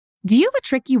Do you have a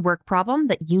tricky work problem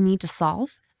that you need to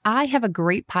solve? I have a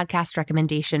great podcast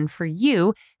recommendation for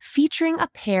you featuring a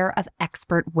pair of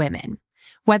expert women.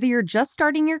 Whether you're just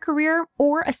starting your career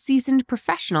or a seasoned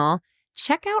professional,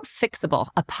 check out Fixable,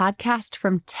 a podcast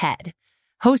from TED.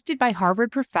 Hosted by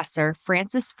Harvard professor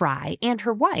Frances Frei and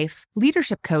her wife,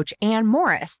 leadership coach Anne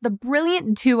Morris, the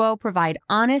brilliant duo provide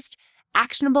honest,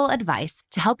 actionable advice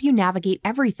to help you navigate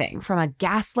everything from a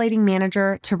gaslighting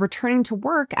manager to returning to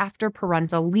work after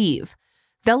parental leave.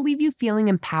 They'll leave you feeling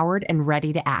empowered and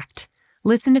ready to act.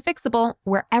 Listen to Fixable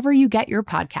wherever you get your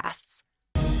podcasts.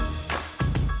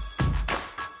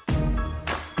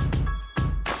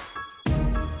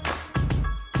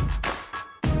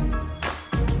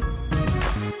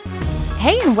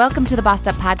 Hey, and welcome to the Bossed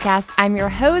Up Podcast. I'm your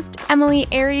host, Emily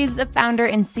Aries, the founder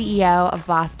and CEO of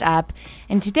Bossed Up.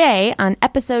 And today, on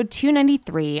episode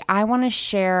 293, I want to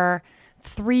share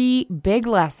 3 big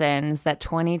lessons that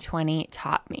 2020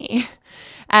 taught me.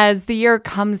 As the year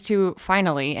comes to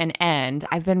finally an end,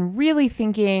 I've been really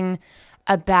thinking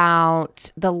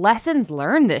about the lessons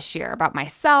learned this year, about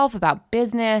myself, about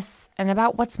business, and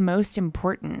about what's most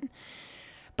important.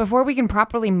 Before we can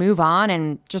properly move on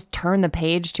and just turn the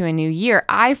page to a new year,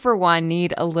 I, for one,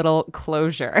 need a little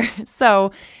closure.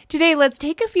 So today, let's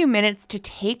take a few minutes to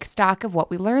take stock of what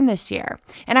we learned this year.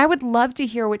 And I would love to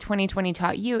hear what 2020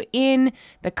 taught you in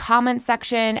the comment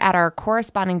section at our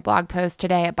corresponding blog post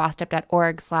today at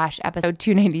bossedup.org/episode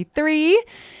 293,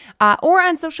 or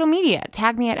on social media.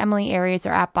 Tag me at Emily Aries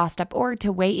or at bossedup.org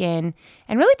to weigh in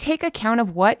and really take account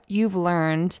of what you've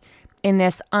learned in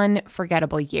this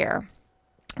unforgettable year.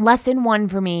 Lesson 1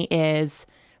 for me is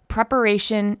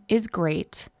preparation is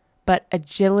great, but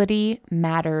agility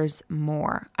matters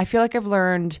more. I feel like I've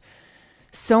learned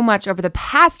so much over the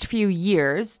past few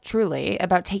years, truly,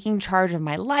 about taking charge of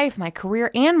my life, my career,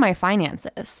 and my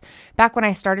finances. Back when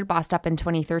I started Bossed Up in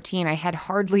 2013, I had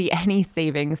hardly any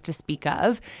savings to speak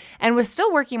of and was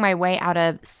still working my way out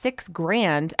of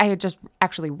 $6,000. I had just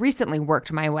actually recently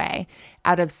worked my way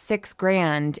out of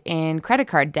 $6,000 in credit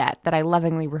card debt that I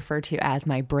lovingly refer to as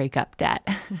my breakup debt.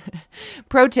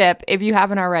 Pro tip, if you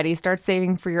haven't already, start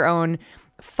saving for your own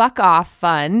fuck off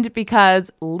fund,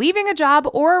 because leaving a job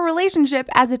or a relationship,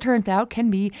 as it turns out, can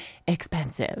be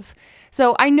expensive.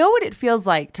 So I know what it feels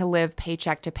like to live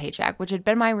paycheck to paycheck, which had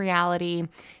been my reality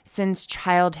since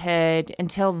childhood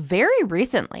until very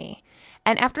recently.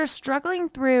 And after struggling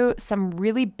through some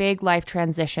really big life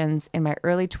transitions in my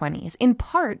early 20s, in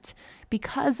part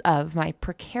because of my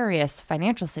precarious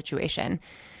financial situation,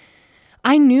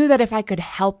 I knew that if I could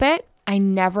help it, I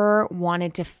never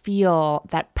wanted to feel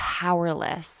that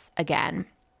powerless again.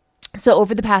 So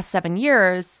over the past 7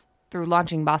 years, through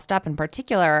launching Bossed Up in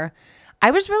particular, I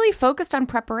was really focused on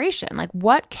preparation. Like,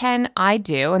 what can I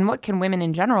do and what can women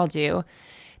in general do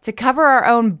to cover our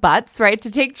own butts, right?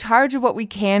 To take charge of what we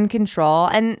can control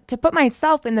and to put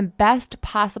myself in the best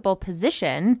possible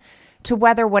position to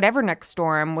weather whatever next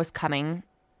storm was coming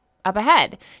up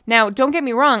ahead. Now, don't get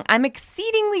me wrong, I'm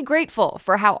exceedingly grateful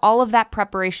for how all of that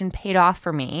preparation paid off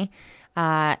for me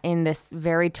in this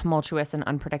very tumultuous and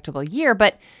unpredictable year.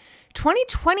 But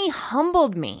 2020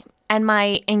 humbled me and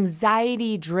my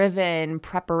anxiety-driven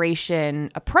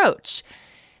preparation approach.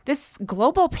 This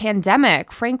global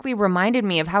pandemic, frankly, reminded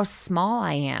me of how small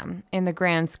I am in the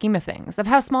grand scheme of things, of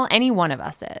how small any one of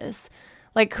us is.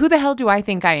 Like, who the hell do I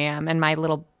think I am and my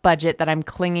little budget that I'm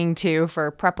clinging to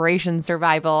for preparation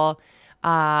survival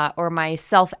or my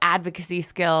self-advocacy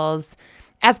skills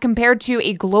as compared to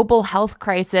a global health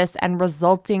crisis and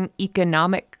resulting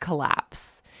economic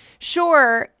collapse?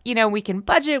 Sure, we can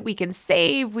budget, we can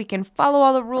save, we can follow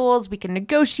all the rules, we can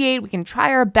negotiate, we can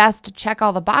try our best to check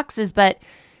all the boxes, but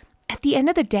at the end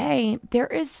of the day, there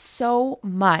is so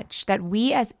much that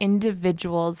we as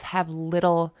individuals have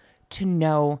little to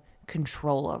no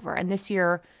control over. And this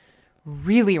year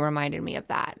really reminded me of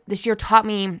that. This year taught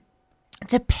me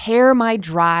to pair my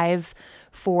drive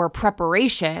for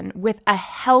preparation with a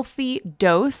healthy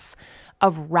dose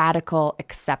of radical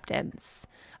acceptance.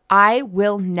 I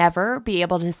will never be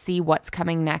able to see what's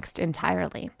coming next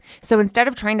entirely. So instead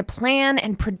of trying to plan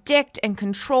and predict and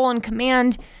control and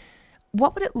command,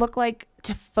 what would it look like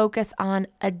to focus on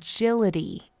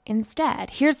agility instead?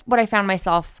 Here's what I found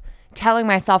myself telling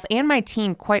myself and my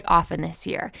team quite often this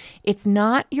year. It's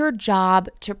not your job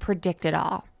to predict it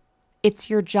all. It's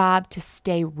your job to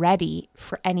stay ready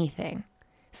for anything.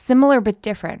 Similar but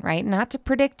different, right? Not to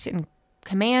predict and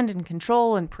command and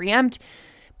control and preempt,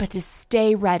 but to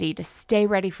stay ready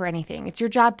for anything. It's your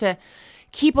job to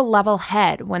keep a level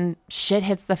head when shit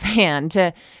hits the fan,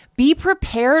 to be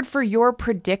prepared for your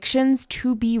predictions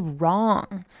to be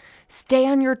wrong. Stay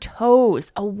on your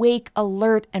toes, awake,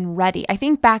 alert, and ready. I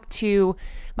think back to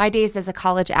my days as a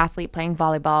college athlete playing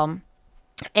volleyball.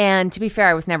 And to be fair,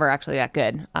 I was never actually that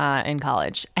good in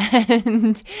college.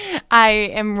 And I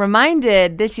am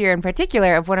reminded this year in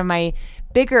particular of one of my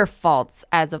bigger faults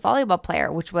as a volleyball player,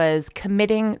 which was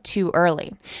committing too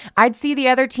early. I'd see the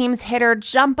other team's hitter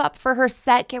jump up for her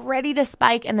set, get ready to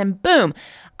spike, and then boom,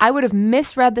 I would have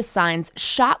misread the signs,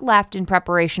 shot left in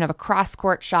preparation of a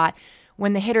cross-court shot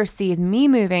when the hitter sees me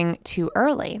moving too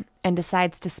early and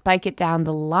decides to spike it down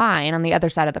the line on the other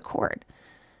side of the court.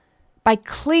 By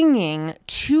clinging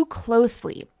too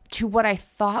closely to what I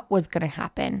thought was going to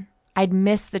happen, I'd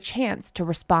miss the chance to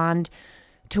respond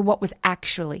to what was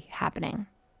actually happening.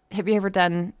 Have you ever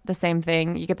done the same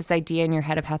thing? You get this idea in your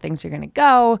head of how things are going to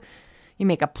go. You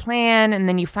make a plan, and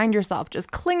then you find yourself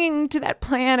just clinging to that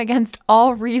plan against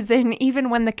all reason, even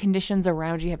when the conditions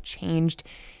around you have changed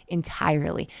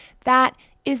entirely. That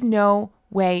is no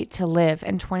way to live,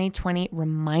 and 2020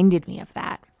 reminded me of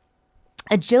that.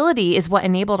 Agility is what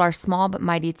enabled our small but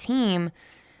mighty team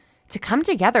to come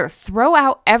together, throw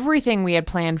out everything we had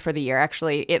planned for the year.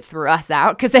 Actually, it threw us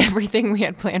out because everything we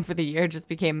had planned for the year just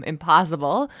became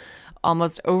impossible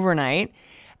almost overnight,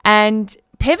 and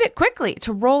pivot quickly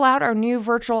to roll out our new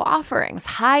virtual offerings,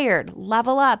 Hired,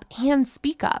 Level Up, and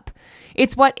Speak Up.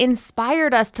 It's what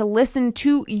inspired us to listen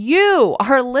to you,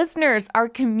 our listeners, our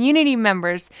community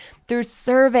members, through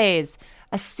surveys,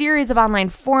 a series of online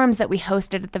forums that we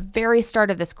hosted at the very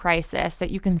start of this crisis that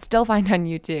you can still find on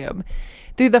YouTube,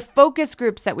 through the focus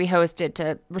groups that we hosted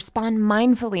to respond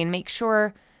mindfully and make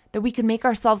sure that we could make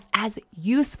ourselves as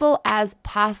useful as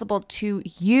possible to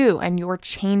you and your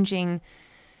changing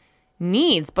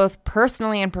needs, both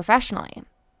personally and professionally.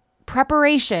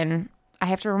 Preparation, I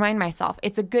have to remind myself,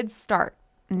 it's a good start,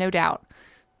 no doubt.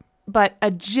 But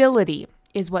agility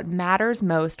is what matters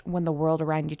most when the world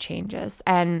around you changes.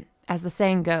 And as the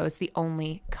saying goes, the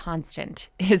only constant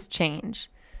is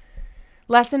change.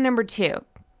 Lesson number 2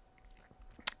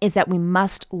 is that we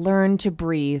must learn to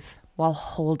breathe while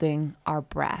holding our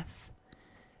breath.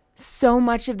 So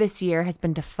much of this year has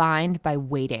been defined by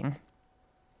waiting.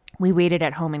 We waited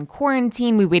at home in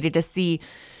quarantine. We waited to see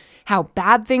how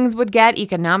bad things would get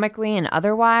economically and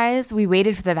otherwise. We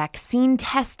waited for the vaccine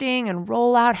testing and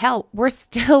rollout. Hell, we're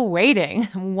still waiting,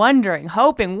 wondering,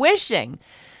 hoping, wishing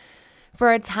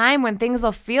for a time when things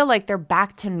will feel like they're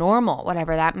back to normal,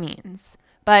 whatever that means.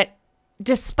 But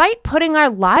despite putting our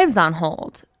lives on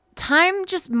hold, time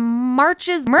just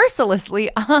marches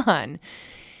mercilessly on.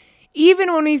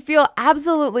 Even when we feel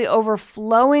absolutely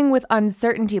overflowing with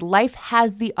uncertainty, life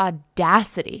has the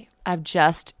audacity of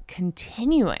just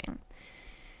continuing.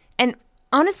 And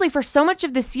honestly, for so much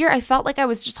of this year, I felt like I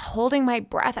was just holding my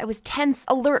breath. I was tense,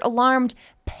 alert, alarmed,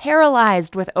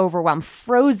 paralyzed with overwhelm,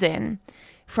 frozen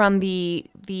from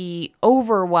the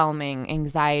overwhelming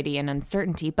anxiety and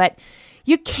uncertainty. But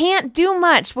you can't do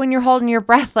much when you're holding your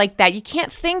breath like that. You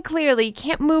can't think clearly. You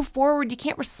can't move forward. You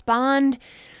can't respond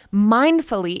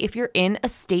mindfully if you're in a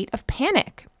state of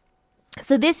panic.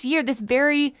 So this year, this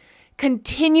very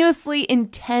continuously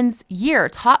intense year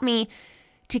taught me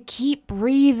to keep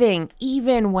breathing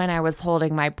even when I was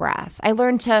holding my breath. I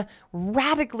learned to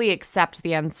radically accept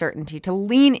the uncertainty, to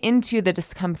lean into the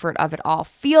discomfort of it all,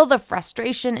 feel the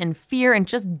frustration and fear, and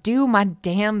just do my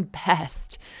damn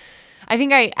best. I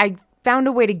think I found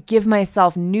a way to give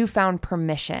myself newfound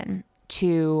permission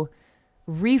to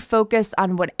refocus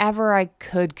on whatever I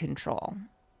could control,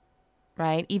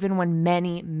 right? Even when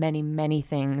many, many, many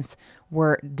things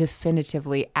were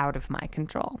definitively out of my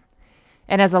control.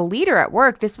 And as a leader at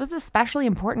work, this was especially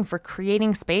important for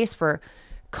creating space for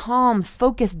calm,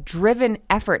 focused, driven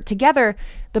effort. Together,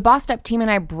 the Bossed Up team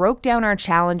and I broke down our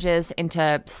challenges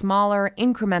into smaller,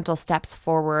 incremental steps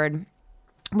forward,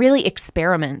 really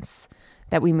experiments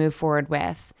that we move forward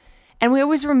with. And we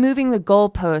always were moving the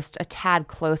goalpost a tad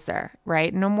closer,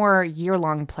 right? No more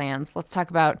year-long plans. Let's talk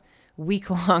about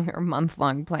week-long or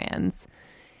month-long plans.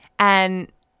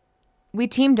 And we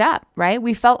teamed up, right?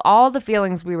 We felt all the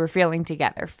feelings we were feeling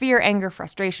together: fear, anger,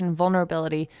 frustration,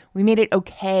 vulnerability. We made it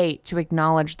okay to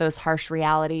acknowledge those harsh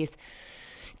realities,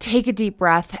 take a deep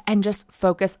breath, and just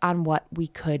focus on what we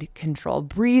could control.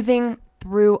 Breathing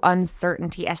through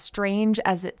uncertainty, as strange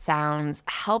as it sounds,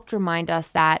 helped remind us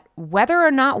that whether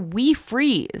or not we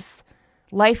freeze,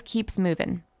 life keeps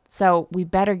moving. So we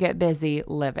better get busy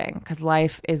living, because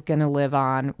life is going to live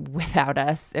on without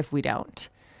us if we don't.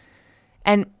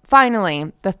 And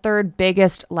finally, the third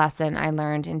biggest lesson I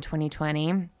learned in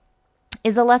 2020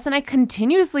 is a lesson I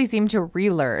continuously seem to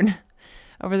relearn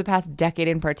over the past decade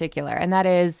in particular, and that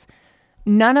is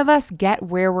none of us get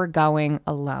where we're going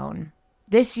alone.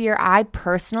 This year, I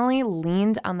personally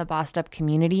leaned on the Bossed Up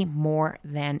community more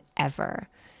than ever.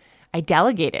 I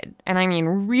delegated, and I mean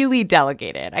really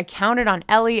delegated. I counted on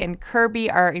Ellie and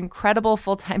Kirby, our incredible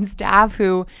full-time staff,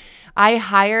 who I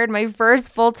hired my first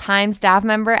full-time staff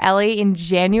member, Ellie, in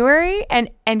January,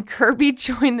 and Kirby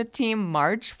joined the team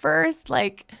March 1st.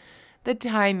 Like, the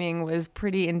timing was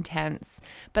pretty intense.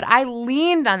 But I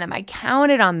leaned on them. I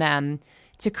counted on them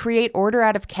to create order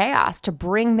out of chaos, to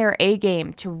bring their A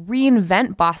game, to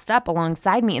reinvent Bossed Up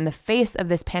alongside me in the face of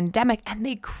this pandemic, and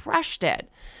they crushed it.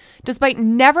 Despite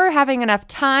never having enough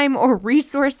time or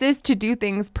resources to do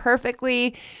things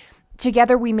perfectly,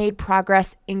 together we made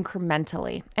progress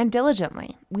incrementally and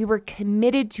diligently. We were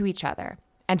committed to each other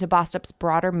and to Bossed Up's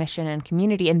broader mission and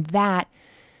community, and that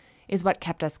is what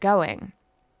kept us going.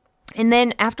 And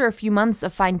then after a few months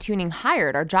of fine-tuning,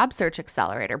 hired our job search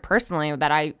accelerator personally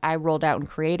that I rolled out and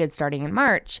created starting in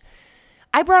March.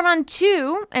 I brought on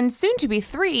 2, and soon to be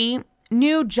 3,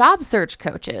 new job search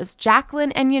coaches,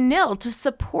 Jacqueline and Yanil, to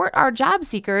support our job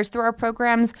seekers through our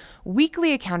program's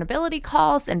weekly accountability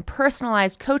calls and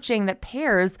personalized coaching that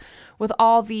pairs with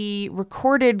all the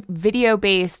recorded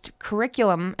video-based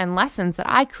curriculum and lessons that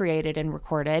I created and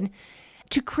recorded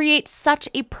to create such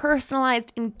a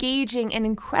personalized, engaging, and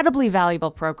incredibly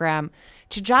valuable program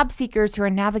to job seekers who are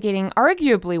navigating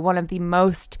arguably one of the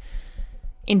most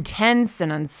intense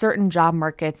and uncertain job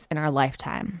markets in our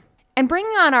lifetime. And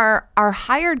bringing on our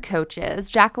hired coaches,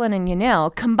 Jacqueline and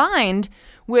Yanil, combined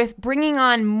with bringing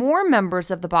on more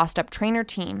members of the Bossed Up trainer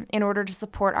team in order to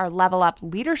support our Level Up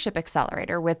Leadership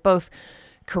Accelerator with both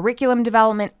curriculum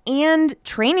development and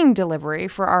training delivery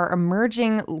for our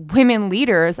emerging women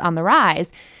leaders on the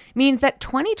rise, means that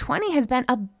 2020 has been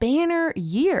a banner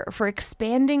year for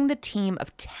expanding the team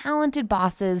of talented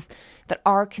bosses that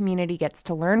our community gets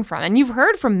to learn from. And you've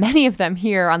heard from many of them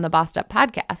here on the Bossed Up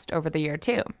podcast over the year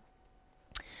too.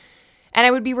 And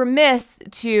I would be remiss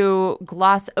to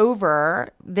gloss over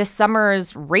this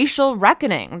summer's racial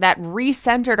reckoning that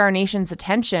recentered our nation's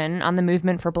attention on the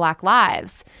movement for Black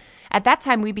lives. At that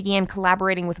time, we began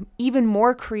collaborating with even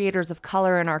more creators of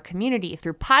color in our community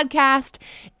through podcast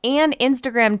and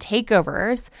Instagram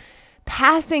takeovers,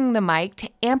 passing the mic to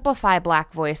amplify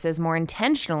Black voices more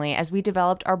intentionally as we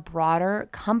developed our broader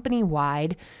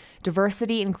company-wide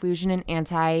diversity, inclusion,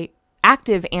 and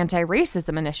active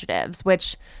anti-racism initiatives,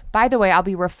 which, by the way, I'll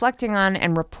be reflecting on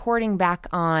and reporting back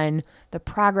on the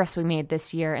progress we made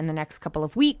this year in the next couple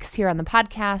of weeks here on the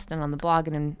podcast and on the blog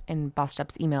and in Bossed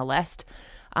Up's email list.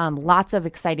 Lots of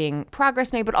exciting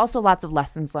progress made, but also lots of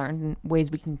lessons learned and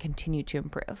ways we can continue to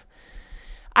improve.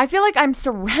 I feel like I'm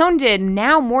surrounded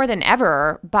now more than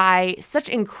ever by such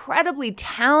incredibly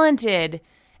talented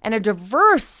and a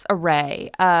diverse array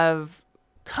of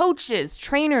coaches,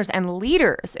 trainers, and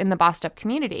leaders in the Bossed Up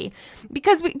community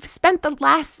because we've spent the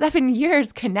last 7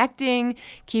 years connecting,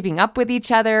 keeping up with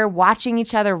each other, watching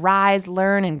each other rise,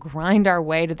 learn, and grind our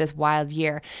way to this wild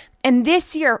year. And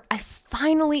this year, I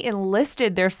finally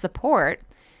enlisted their support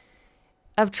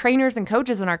of trainers and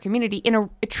coaches in our community in a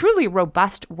truly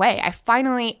robust way. I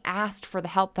finally asked for the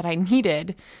help that I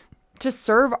needed to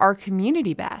serve our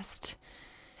community best.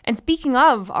 And speaking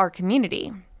of our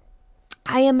community,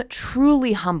 I am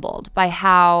truly humbled by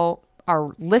how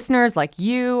our listeners like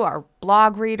you, our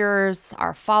blog readers,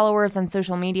 our followers on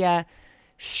social media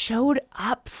showed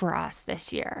up for us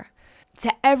this year.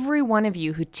 To every one of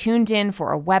you who tuned in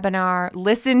for a webinar,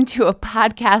 listened to a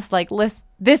podcast like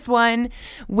this one,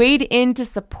 weighed in to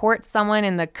support someone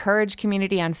in the Courage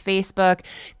community on Facebook,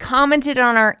 commented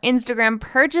on our Instagram,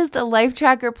 purchased a Life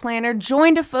Tracker planner,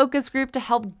 joined a focus group to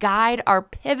help guide our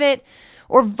pivot,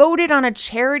 or voted on a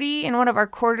charity in one of our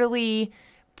quarterly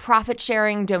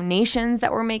profit-sharing donations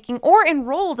that we're making, or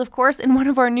enrolled, of course, in one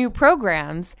of our new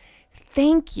programs.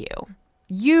 Thank you.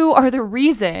 You are the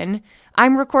reason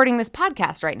I'm recording this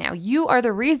podcast right now. You are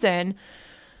the reason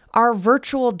our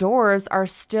virtual doors are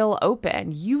still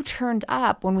open. You turned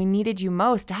up when we needed you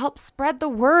most to help spread the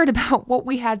word about what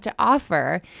we had to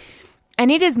offer. And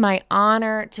it is my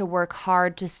honor to work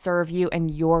hard to serve you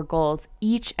and your goals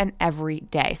each and every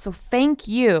day. So thank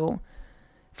you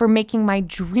for making my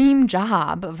dream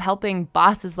job of helping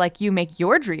bosses like you make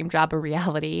your dream job a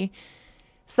reality,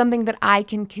 something that I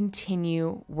can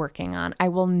continue working on. I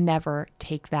will never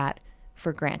take that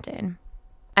for granted.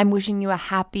 I'm wishing you a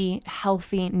happy,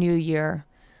 healthy new year.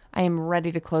 I am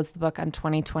ready to close the book on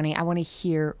 2020. I want to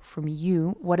hear from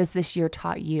you. What has this year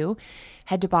taught you?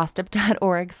 Head to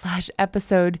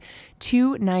bossedup.org/episode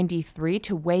 293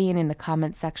 to weigh in the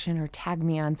comments section or tag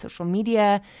me on social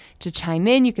media to chime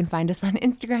in. You can find us on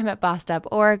Instagram at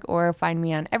bossedup.org or find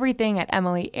me on everything at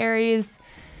Emily Aries.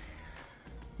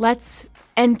 let's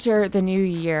enter the new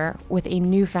year with a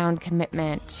newfound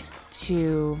commitment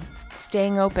to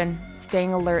staying open,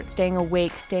 staying alert, staying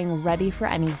awake, staying ready for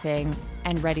anything,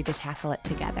 and ready to tackle it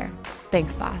together.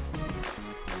 Thanks, boss.